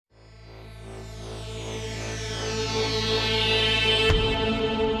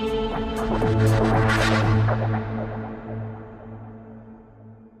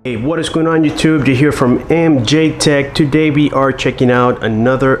Hey, what is going on YouTube? You're here from MJTech. Today we are checking out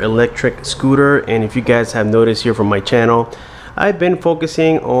another electric scooter, and if you guys have noticed here from my channel, I've been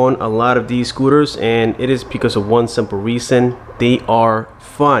focusing on a lot of these scooters, and it is because of one simple reason: they are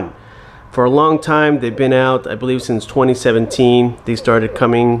fun. For a long time they've been out. I believe since 2017 they started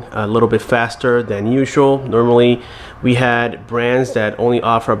coming a little bit faster than usual. Normally we had brands that only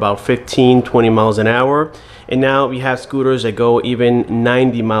offer about 15-20 miles an hour, and now we have scooters that go even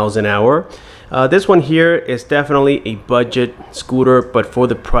 90 miles an hour. This one here is definitely a budget scooter, but for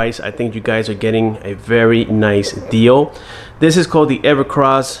the price I think you guys are getting a very nice deal. This is called the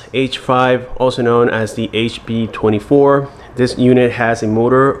Evercross H5, also known as the HB24. This unit has a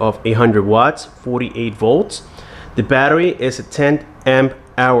motor of 800 watts, 48 volts. The battery is a 10 amp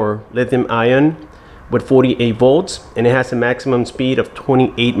hour lithium ion with 48 volts, and it has a maximum speed of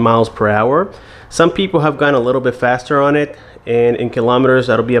 28 miles per hour. Some people have gone a little bit faster on it, and in kilometers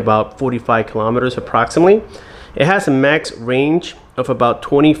that'll be about 45 kilometers approximately. It has a max range of about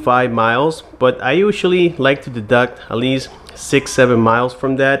 25 miles, but I usually like to deduct at least 6-7 miles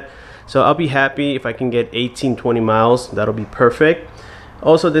from that. So I'll be happy if I can get 18-20 miles. That'll be perfect.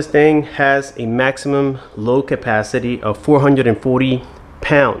 Also, this thing has a maximum load capacity of 440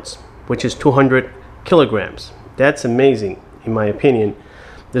 pounds, which is 200 kilograms. That's amazing in my opinion.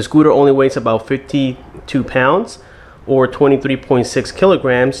 The scooter only weighs about 52 pounds or 23.6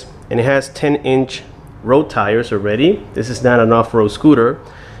 kilograms, and it has 10-inch road tires already. This is not an off-road scooter.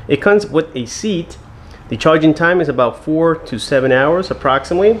 It comes with a seat. The charging time is about 4 to 7 hours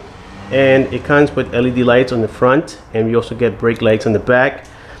approximately, and it comes with LED lights on the front, and we also get brake lights on the back.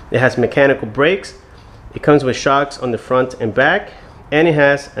 It has mechanical brakes. It comes with shocks on the front and back, and it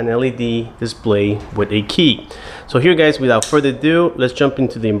has an LED display with a key. So here guys, without further ado, let's jump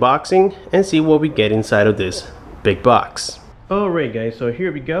into the unboxing and see what we get inside of this big box. Alright guys, so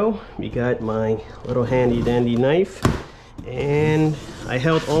here we go. We got my little handy dandy knife, and I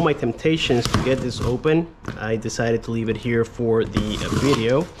held all my temptations to get this open. I decided to leave it here for the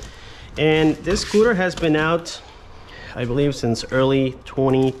video. And this scooter has been out, I believe, since early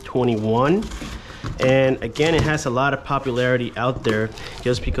 2021. And again, it has a lot of popularity out there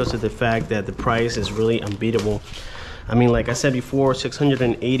just because of the fact that the price is really unbeatable. I mean, like I said before,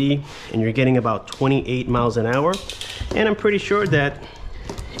 680, and you're getting about 28 miles an hour. And I'm pretty sure that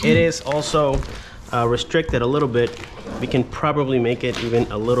it is also restricted a little bit. We can probably make it even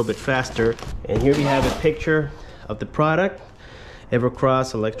a little bit faster. And here we have a picture of the product.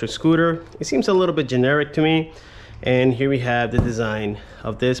 Evercross electric scooter. It seems a little bit generic to me. And here we have the design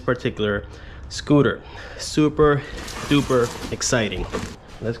of this particular scooter. Super duper exciting.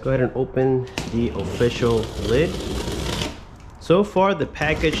 Let's go ahead and open the official lid. So far the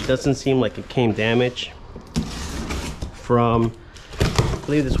package doesn't seem like it came damaged from, I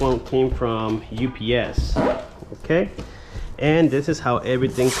believe this one came from UPS. Okay, and this is how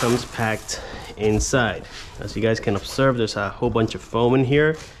everything comes packed inside. As you guys can observe, there's a whole bunch of foam in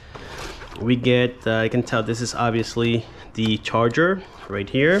here. We get, I can tell this is obviously the charger right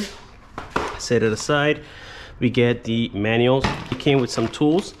here. Set it aside. We get the manuals. It came with some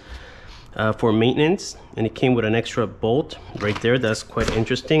tools for maintenance, and it came with an extra bolt right there. That's quite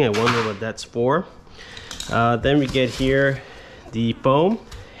interesting. I wonder what that's for. Then we get here the foam,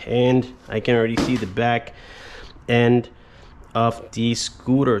 and I can already see the back end of the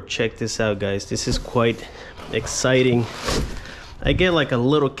scooter. Check this out guys, this is quite exciting. I get like a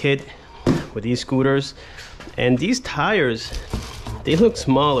little kit with these scooters, and these tires, they look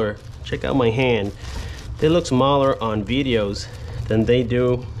smaller. Check out my hand, they look smaller on videos than they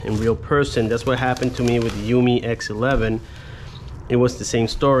do in real person. That's what happened to me with the Yumi X11. It was the same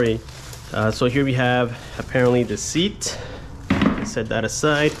story. So here we have apparently the seat. Let's set that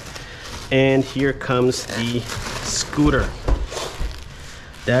aside, and here comes the scooter.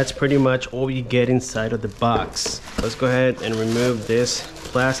 That's pretty much all you get inside of the box. Let's go ahead and remove this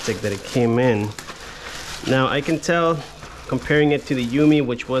plastic that it came in. Now I can tell, comparing it to the Yumi,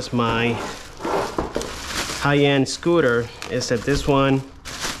 which was my high-end scooter, is that this one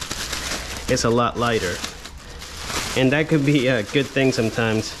is a lot lighter. And that could be a good thing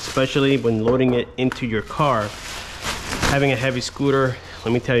sometimes, especially when loading it into your car. Having a heavy scooter,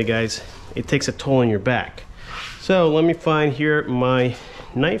 let me tell you guys, it takes a toll on your back. So let me find here my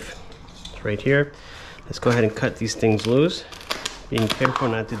knife. It's right here. Let's go ahead and cut these things loose, being careful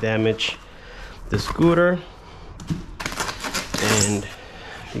not to damage the scooter. And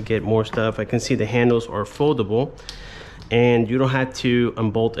you get more stuff. I can see the handles are foldable, and you don't have to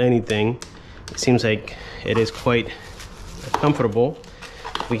unbolt anything. It seems like it is quite comfortable.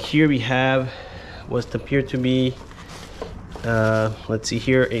 Here we have what appear to be let's see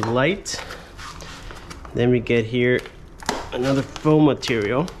here, a light. Then we get here another foam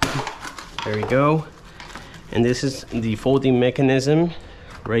material. There we go. And this is the folding mechanism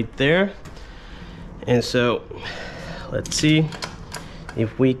right there. And so let's see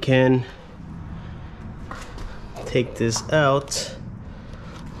if we can take this out.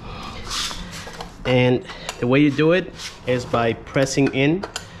 And the way you do it is by pressing in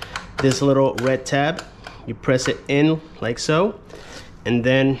this little red tab. You press it in like so, and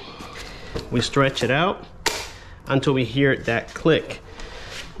then we stretch it out until we hear that click.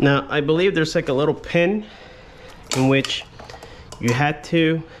 Now I believe there's like a little pin in which you had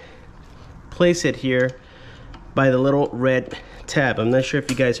to place it here by the little red tab. I'm not sure if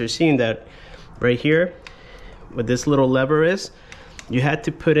you guys are seeing that right here, what this little lever is. You had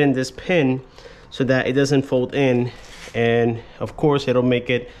to put in this pin so that it doesn't fold in, and of course it'll make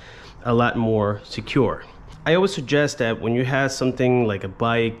it a lot more secure. I always suggest that when you have something like a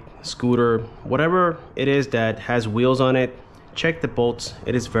bike, scooter, whatever it is that has wheels on it, check the bolts.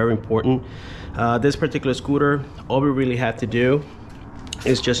 It is very important. This particular scooter, all we really have to do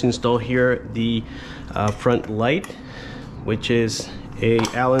is just install here the front light, which is a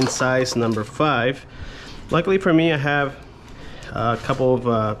Allen size number 5. Luckily for me, I have a couple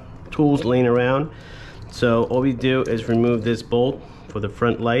of tools laying around, so all we do is remove this bolt for the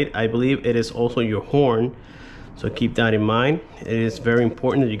front light. I believe it is also your horn, so keep that in mind. It is very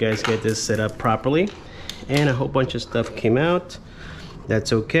important that you guys get this set up properly. And a whole bunch of stuff came out.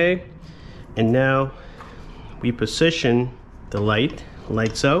 That's okay. And now we position the light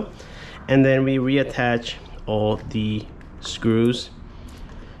like so, and then we reattach all the screws,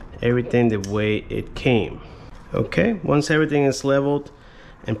 everything the way it came. Okay, once everything is leveled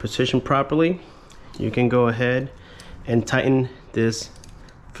and positioned properly, you can go ahead and tighten this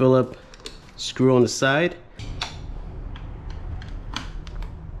Phillips screw on the side.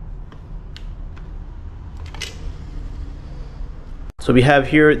 So we have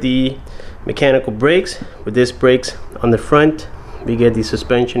here the mechanical brakes. With this brakes on the front, we get the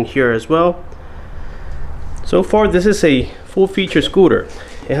suspension here as well. So far this is a full feature scooter.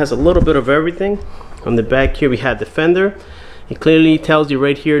 It has a little bit of everything. On the back here we have the fender. It clearly tells you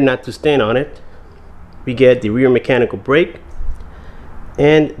right here not to stand on it. We get the rear mechanical brake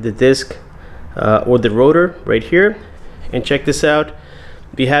and the disc or the rotor right here. And check this out,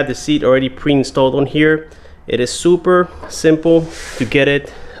 we have the seat already pre-installed on here. It is super simple to get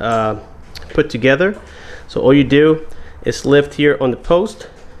it put together. So all you do is lift here on the post.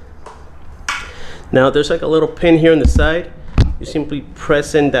 Now there's like a little pin here on the side. You simply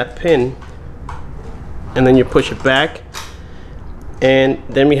press in that pin and then you push it back, and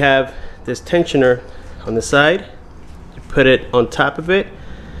then we have this tensioner on the side. You put it on top of it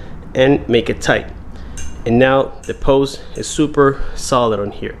and make it tight, and now the post is super solid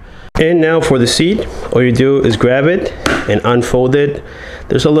on here. And now for the seat, all you do is grab it and unfold it.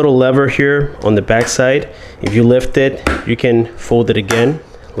 There's a little lever here on the back side. If you lift it, you can fold it again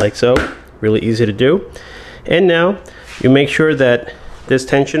like so. Really easy to do. And now you make sure that this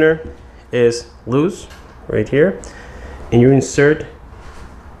tensioner is loose right here, and you insert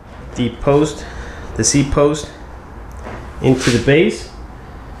the post, the seat post, into the base,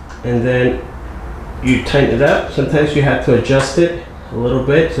 and then you tighten it up. Sometimes you have to adjust it a little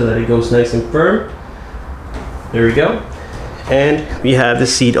bit so that it goes nice and firm. There we go. And we have the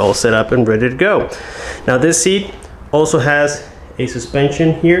seat all set up and ready to go. Now this seat also has a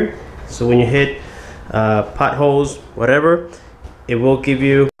suspension here, so when you hit potholes, whatever, it will give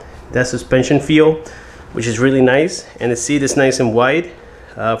you that suspension feel, which is really nice. And the seat is nice and wide.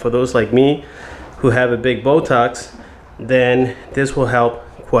 For those like me who have a big Botox, then this will help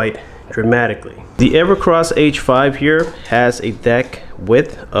quite dramatically. The Evercross H5 here has a deck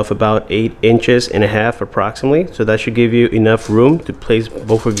width of about 8.5 inches approximately, so that should give you enough room to place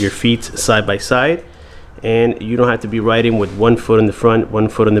both of your feet side by side, and you don't have to be riding with one foot in the front, one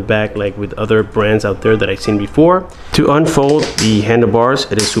foot in the back like with other brands out there that I've seen before. To unfold the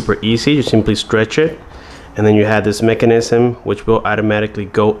handlebars, it is super easy. You simply stretch it, and then you have this mechanism which will automatically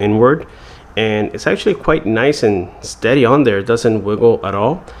go inward, and it's actually quite nice and steady on there. It doesn't wiggle at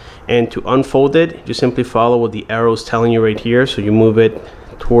all. And to unfold it, you simply follow what the arrow's telling you right here. So you move it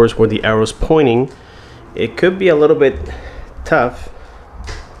towards where the arrow's pointing. It could be a little bit tough.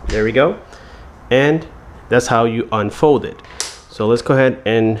 There we go. And that's how you unfold it. So let's go ahead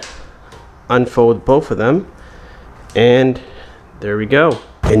and unfold both of them. And there we go.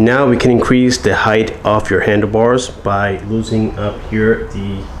 And now we can increase the height of your handlebars by loosening up here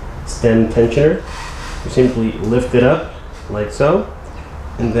the stem tensioner. You simply lift it up like so,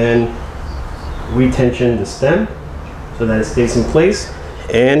 and then retension the stem. So so that it stays in place.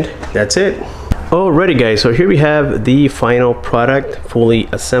 And that's it. Alrighty guys, so here we have the final product fully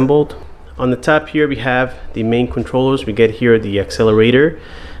assembled. On the top here we have the main controllers. We get here the accelerator.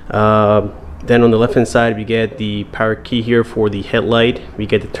 Then on the left hand side we get the power key here for the headlight. We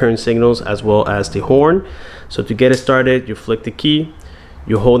get the turn signals as well as the horn. So to get it started, you flick the key,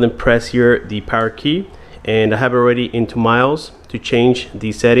 you hold and press here the power key, and I have it already into miles. To change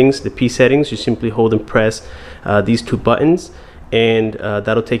the settings, the P settings, you simply hold and press these two buttons, and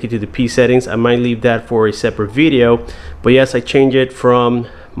that'll take you to the P settings. I might leave that for a separate video, but yes, I change it from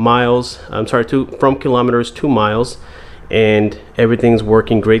from kilometers to miles, and everything's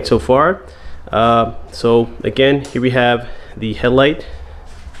working great so far. So again, here we have the headlight,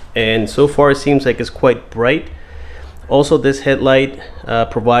 and so far it seems like it's quite bright. Also, this headlight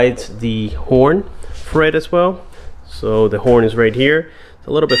provides the horn for it as well. So the horn is right here. It's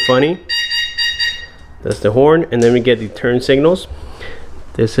a little bit funny. That's the horn, and then we get the turn signals.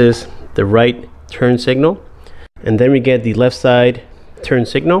 This is the right turn signal, and then we get the left side turn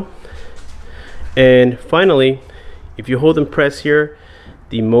signal. And finally, if you hold and press here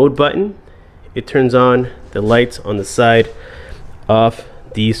the mode button, it turns on the lights on the side of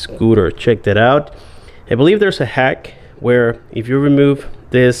the scooter. Check that out. I believe there's a hack where if you remove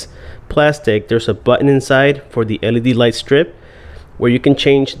this plastic, there's a button inside for the LED light strip where you can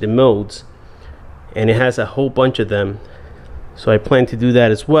change the modes, and it has a whole bunch of them. So I plan to do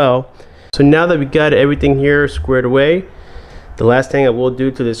that as well. So now that we got everything here squared away, the last thing I will do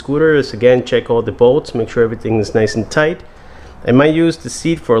to the scooter is again check all the bolts, make sure everything is nice and tight. I might use the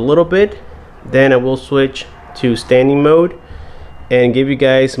seat for a little bit, then I will switch to standing mode and give you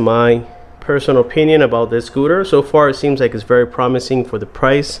guys my personal opinion about this scooter. So far it seems like it's very promising for the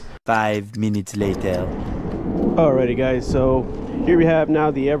price. 5 minutes later. Alrighty guys, so here we have now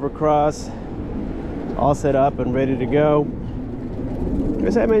the Evercross all set up and ready to go.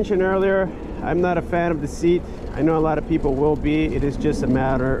 As I mentioned earlier, I'm not a fan of the seat. I know a lot of people will be. It is just a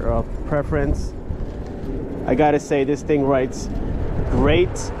matter of preference. I gotta say, this thing rides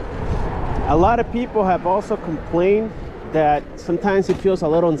great. A lot of people have also complained that sometimes it feels a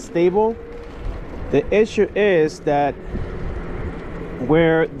little unstable. The issue is that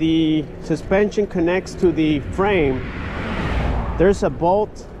where the suspension connects to the frame, there's a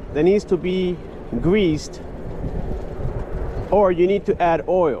bolt that needs to be greased, or you need to add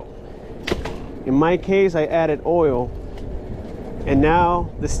oil. In my case, I added oil, and now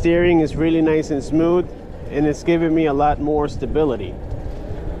the steering is really nice and smooth, and it's giving me a lot more stability.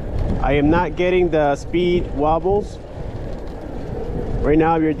 I am not getting the speed wobbles. Right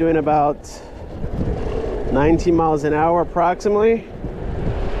now you're doing about 19 miles an hour approximately,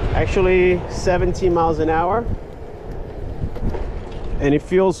 actually 17 miles an hour, and it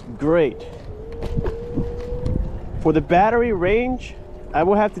feels great. For the battery range, I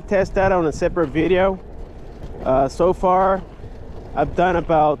will have to test that on a separate video. So far I've done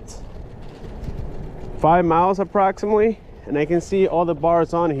about 5 miles approximately, and I can see all the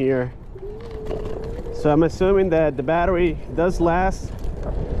bars on here, so I'm assuming that the battery does last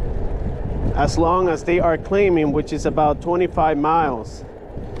as long as they are claiming, which is about 25 miles.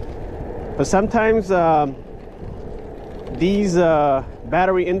 But sometimes these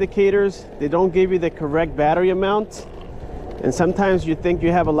battery indicators, they don't give you the correct battery amount, and sometimes you think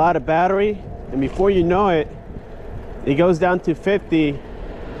you have a lot of battery, and before you know it, it goes down to 50.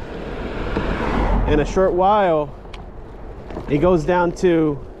 In a short while it goes down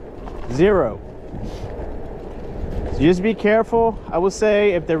to 0. So just be careful. I would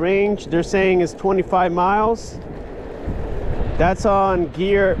say if the range they're saying is 25 miles, that's on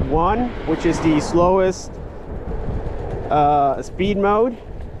gear 1, which is the slowest speed mode,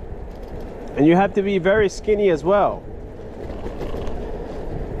 and you have to be very skinny as well.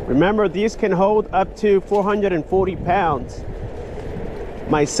 Remember, these can hold up to 440 pounds.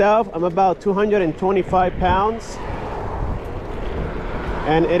 Myself, I'm about 225 pounds,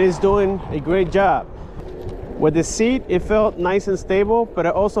 and it is doing a great job. With the seat, it felt nice and stable, but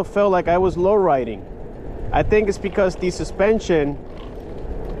it also felt like I was low riding. I think it's because the suspension,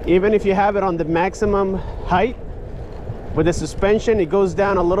 even if you have it on the maximum height, with the suspension it goes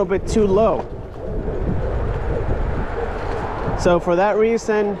down a little bit too low. So for that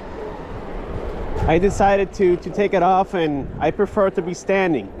reason, I decided to take it off, and I prefer to be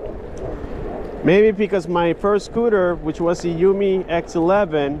standing. Maybe because my first scooter, which was the Yumi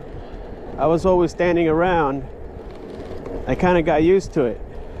X11, I was always standing around. I kind of got used to it.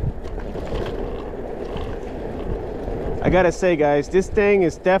 I gotta say guys, this thing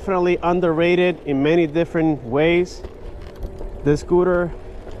is definitely underrated in many different ways. This scooter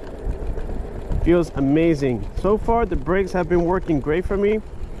Feels amazing. So far the brakes have been working great for me.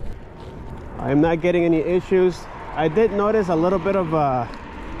 I am not getting any issues. I did notice a little bit of a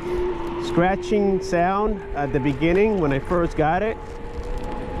scratching sound at the beginning when I first got it,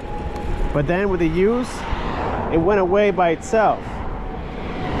 but then with the use it went away by itself.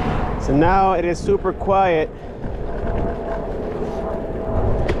 So now it is super quiet.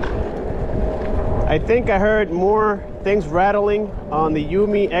 I think I heard more things rattling on the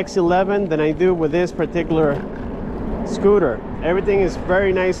Yumi X11 than I do with this particular scooter. Everything is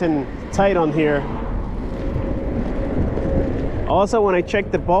very nice and tight on here. Also, when I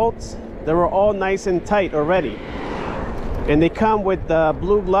checked the bolts, they were all nice and tight already, and they come with the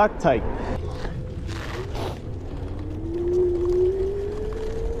blue Loctite.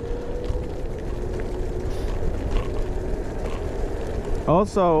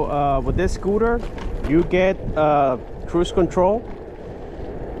 Also, with this scooter, you get cruise control.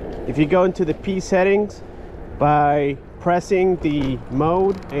 If you go into the P settings by pressing the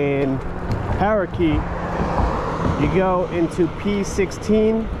mode and power key, you go into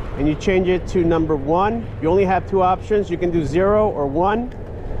P16 and you change it to number 1. You only have 2 options. You can do 0 or 1.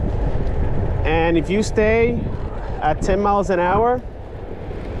 And if you stay at 10 miles an hour,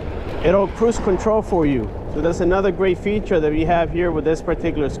 it'll cruise control for you. So that's another great feature that we have here with this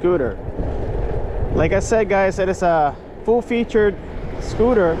particular scooter. Like I said, guys, it is a full-featured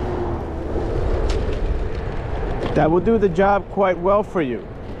scooter that will do the job quite well for you.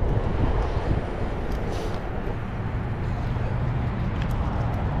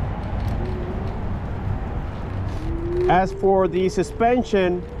 As for the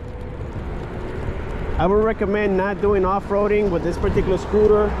suspension, I would recommend not doing off-roading with this particular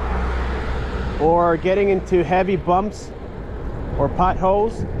scooter or getting into heavy bumps or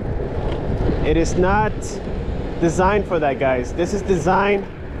potholes. It is not designed for that, guys. This is designed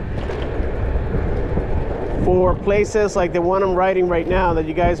for places like the one I'm riding right now that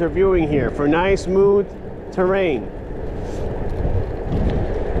you guys are viewing here, for nice smooth terrain.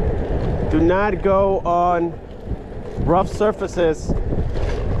 Do not go on rough surfaces,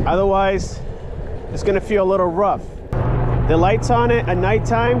 otherwise it's gonna feel a little rough. The lights on it at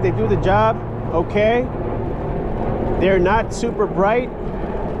nighttime, they do the job okay. They're not super bright,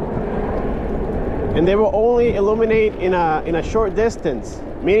 and they will only illuminate in a short distance,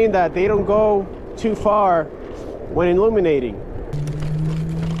 meaning that they don't go too far when illuminating.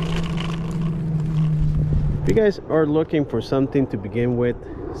 If you guys are looking for something to begin with,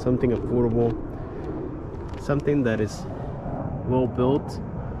 something affordable, something that is well built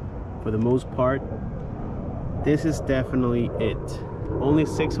for the most part, this is definitely it. Only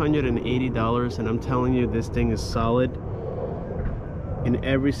 $680, and I'm telling you, this thing is solid in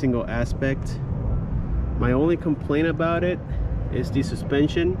every single aspect. My only complaint about it is the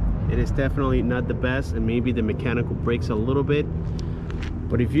suspension. It is definitely not the best, and maybe the mechanical breaks a little bit,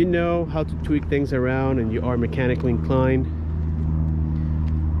 but if you know how to tweak things around and you are mechanically inclined,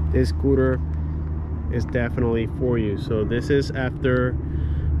 this scooter is definitely for you. So this is after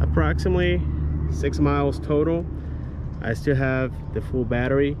approximately 6 miles total. I still have the full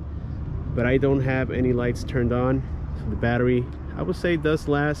battery, but I don't have any lights turned on, so the battery, I would say, does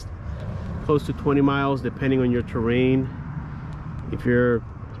last close to 20 miles depending on your terrain. If you're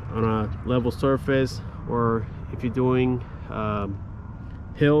on a level surface, or if you're doing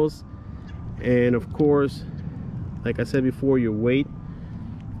hills, and of course, like I said before, your weight.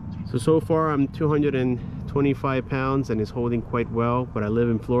 So far I'm 225 pounds and it's holding quite well, but I live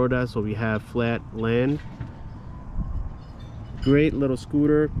in Florida, so we have flat land. Great little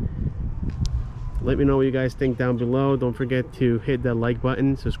scooter. Let me know what you guys think down below. Don't forget to hit that like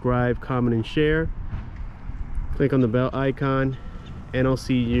button, subscribe, comment, and share. Click on the bell icon, and I'll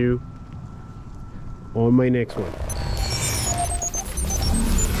see you on my next one.